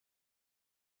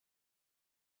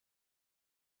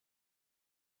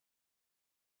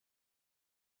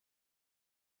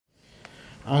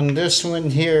On this one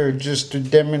here, just to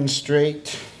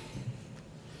demonstrate,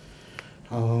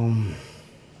 I'm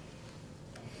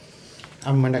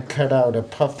going to cut out a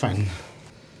puffin.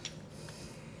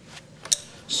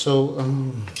 So,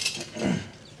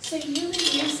 so you were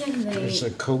using there's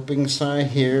a coping saw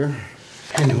here.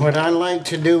 And what I like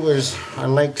to do is I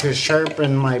like to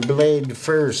sharpen my blade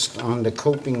first on the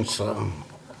coping saw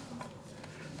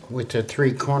with a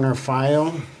 3-corner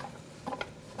file.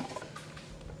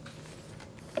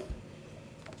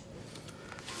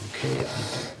 Okay,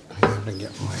 I gotta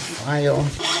get my file.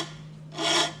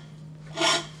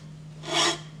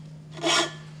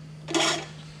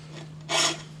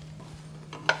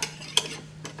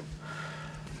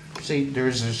 See,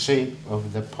 there's a shape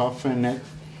of the puffin.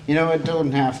 You know, it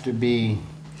don't have to be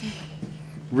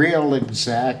real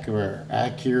exact or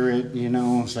accurate, you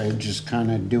know, so I just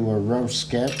kind of do a rough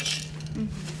sketch.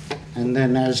 And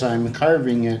then as I'm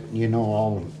carving it, you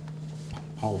know,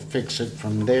 I'll fix it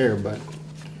from there, but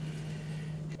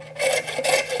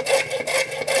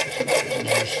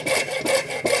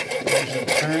there's a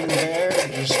turn there,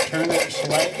 just turn it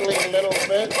slightly a little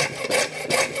bit.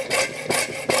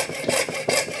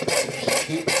 Just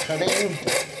keep cutting.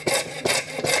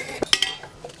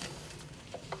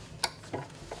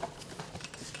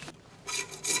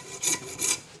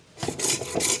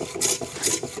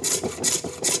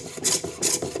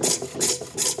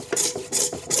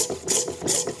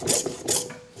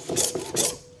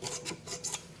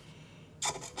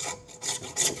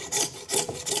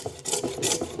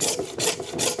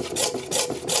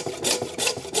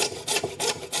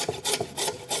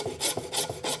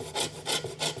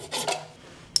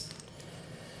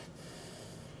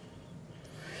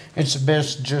 It's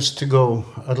best just to go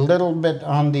a little bit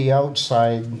on the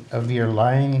outside of your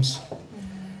lines.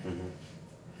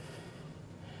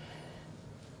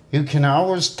 You can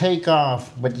always take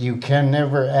off, but you can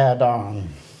never add on.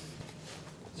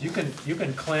 You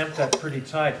can clamp that pretty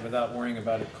tight without worrying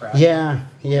about it cracking.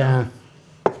 Yeah.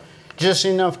 Just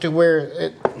enough to where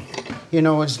it, you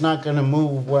know, it's not going to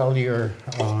move while you're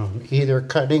either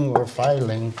cutting or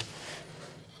filing.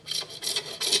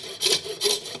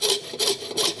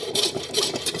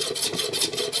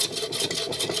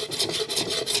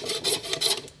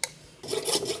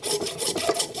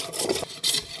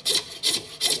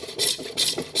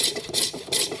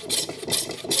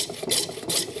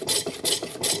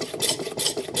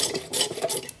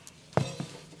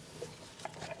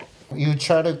 You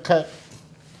try to cut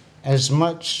as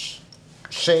much,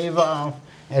 shave off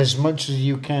as much as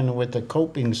you can with the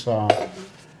coping saw.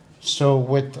 So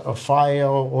with a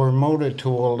file or motor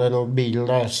tool, it'll be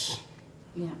less,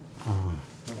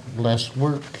 less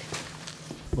work.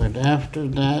 But after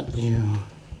that,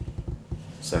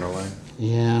 Center line?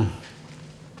 Yeah.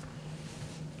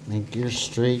 Make your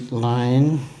straight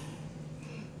line.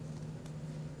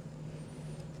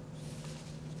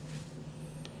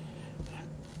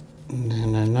 And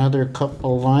then another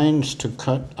couple lines to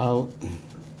cut out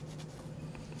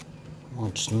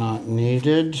what's not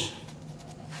needed.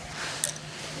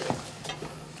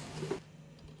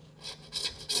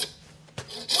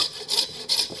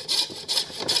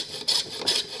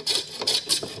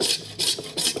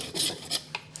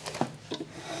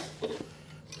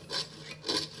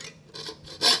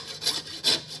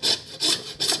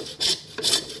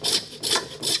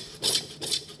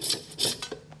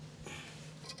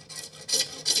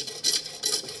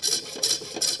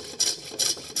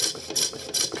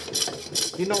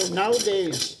 You know,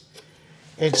 nowadays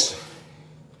it's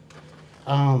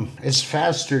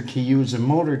faster to use a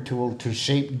motor tool to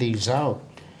shape these out.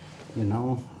 You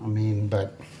know, I mean,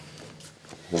 but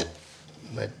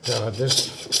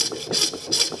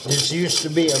this used to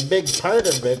be a big part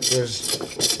of it. Is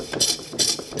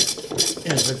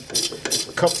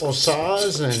a couple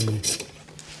saws and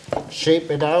shape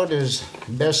it out as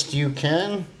best you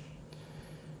can.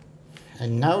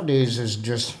 And nowadays is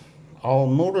just all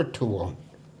motor tool.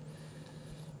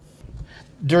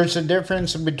 There's a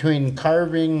difference between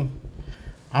carving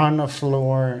on a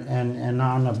floor and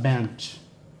on a bench.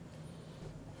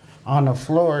 On a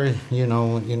floor, you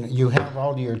know, you have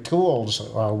all your tools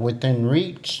within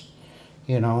reach,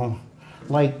 you know.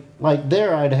 Like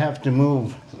there, I'd have to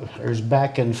move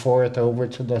back and forth over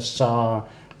to the saw,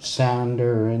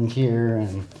 sander, and here.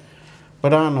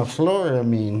 But on a floor, I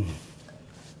mean,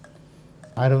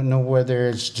 I don't know whether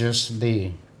it's just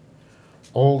the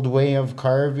old way of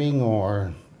carving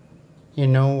or, you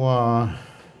know,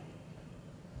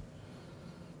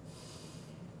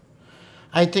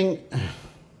 I think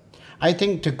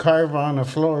to carve on a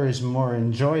floor is more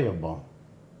enjoyable.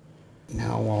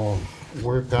 Now I'll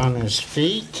work on his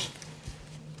feet.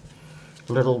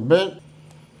 little bit.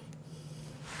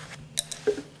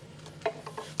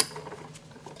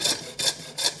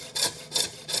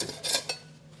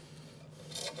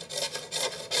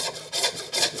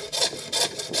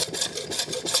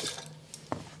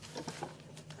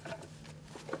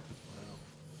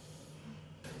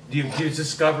 Do you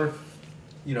discover,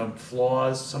 you know,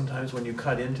 flaws sometimes when you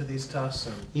cut into these tusks?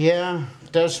 Yeah,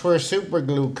 that's where super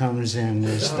glue comes in,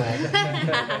 is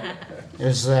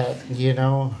that, you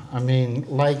know, I mean,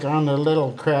 like on the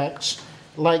little cracks,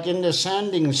 like in the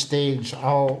sanding stage,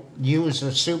 I'll use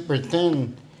a super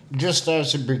thin just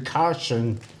as a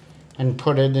precaution and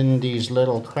put it in these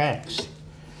little cracks.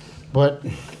 But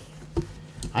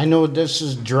I know this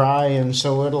is dry and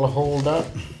so it'll hold up.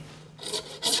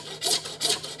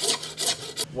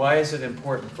 Why is it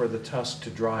important for the tusk to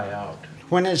dry out?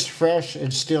 When it's fresh,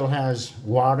 it still has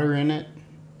water in it.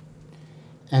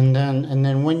 And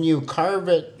then when you carve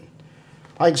it,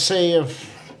 like say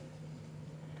if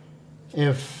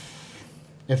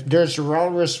this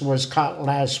walrus was caught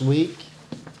last week,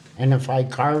 and if I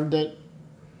carved it,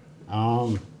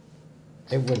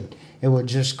 it would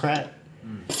just crack.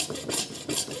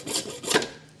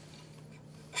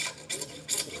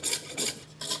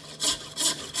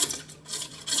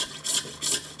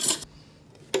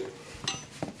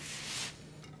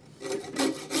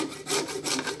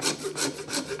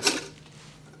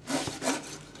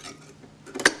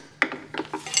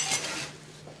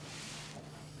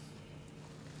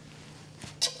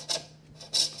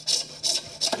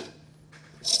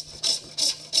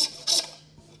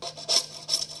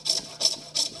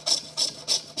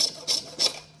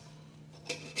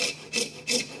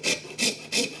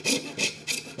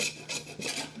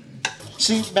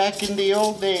 See, back in the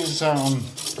old days,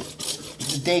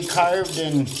 they carved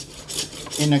in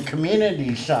a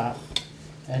community shop,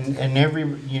 and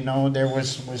every, you know, there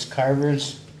was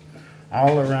carvers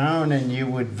all around, and you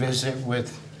would visit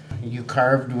with, you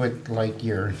carved with like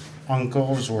your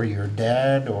uncles or your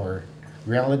dad or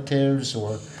relatives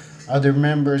or other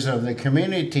members of the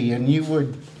community, and you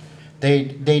would,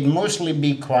 they'd mostly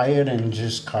be quiet and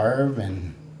just carve,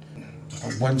 and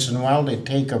once in a while they'd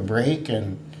take a break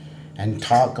and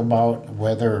talk about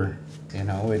whether, you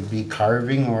know, it'd be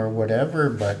carving or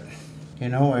whatever, but, you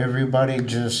know, everybody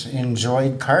just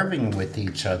enjoyed carving with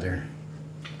each other.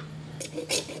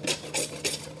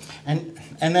 And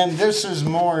then this is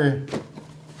more,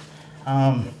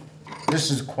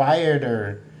 this is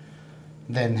quieter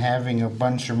than having a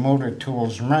bunch of motor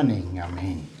tools running, I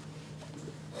mean.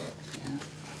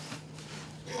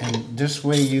 And this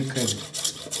way you could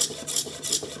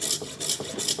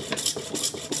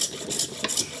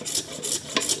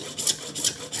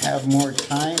have more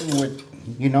time with,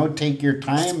 you know, take your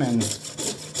time and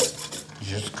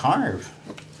just carve.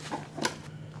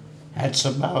 That's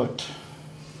about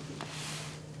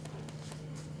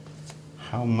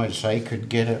how much I could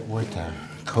get it with a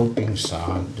coping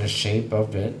saw, the shape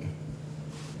of it.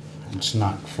 It's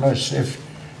not flush. If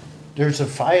there's a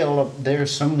file up there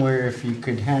somewhere, if you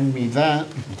could hand me that.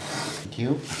 Thank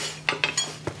you.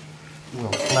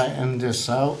 We'll flatten this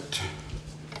out.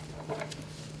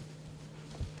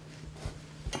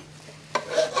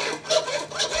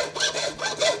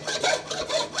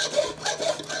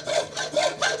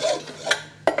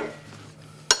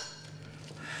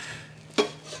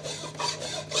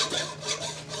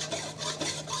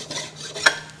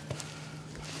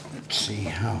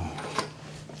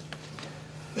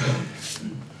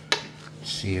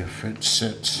 See if it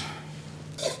sits.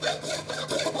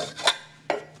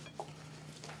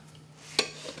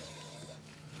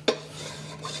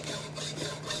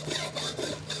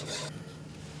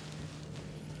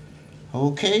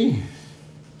 Okay,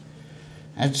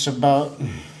 that's about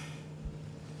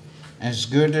as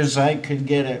good as I could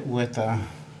get it with a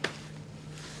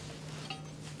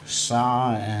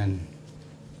saw and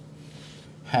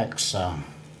hacksaw.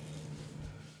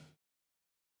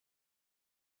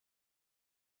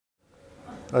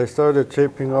 I started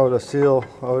shaping out a seal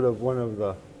out of one of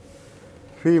the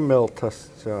female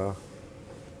tusks. I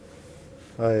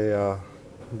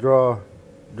draw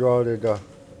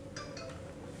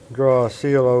a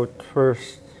seal out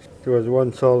first. There was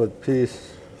one solid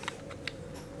piece.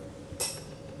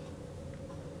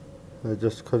 I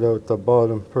just cut out the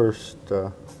bottom first.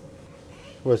 It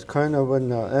was kind of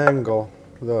an angle,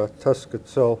 the tusk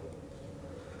itself.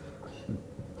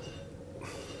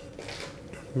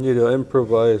 Need to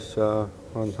improvise on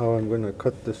how I'm going to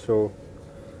cut this, so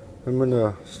I'm going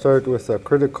to start with a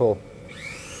critical.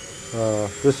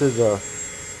 This is a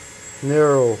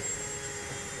narrow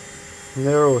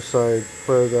side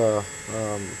where the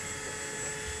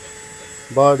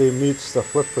body meets the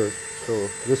flipper. So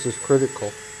this is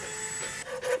critical.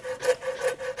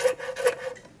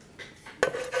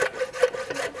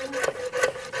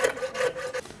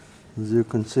 As you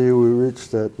can see, we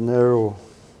reached that narrow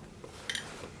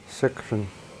section.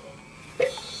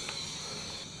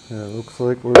 Yeah, looks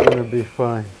like we're going to be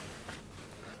fine.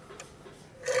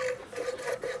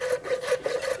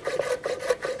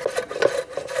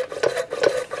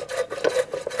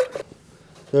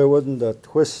 There wasn't a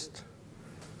twist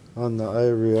on the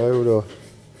ivory. I would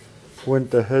have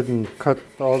went ahead and cut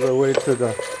all the way to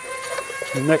the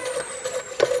neck.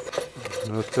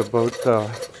 That's about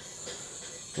the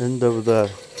end of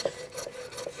the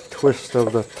twist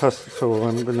of the tusk, so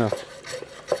I'm gonna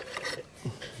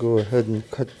go ahead and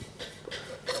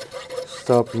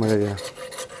stop my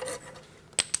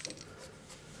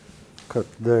cut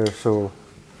there. So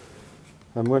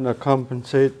I'm gonna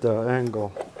compensate the angle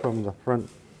from the front.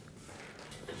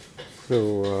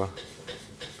 So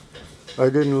I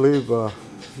didn't leave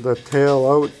the tail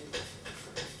out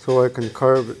so I can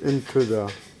carve it into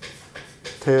the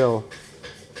tail.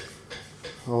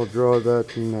 I'll draw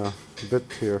that in a bit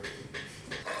here.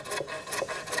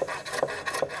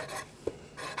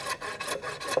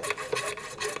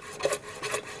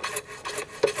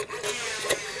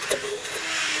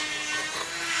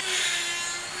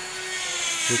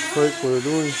 Looks like we're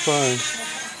doing fine.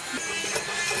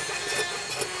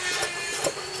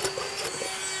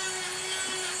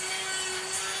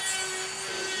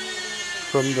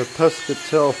 From the tusk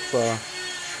itself,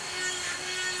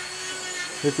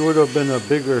 it would have been a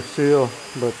bigger seal,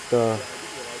 but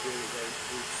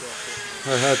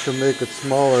I had to make it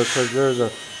smaller because there's a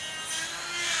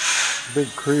big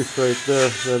crease right there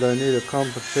that I need to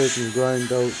compensate and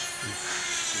grind out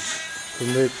to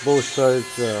make both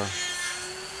sides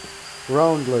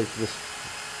round like this.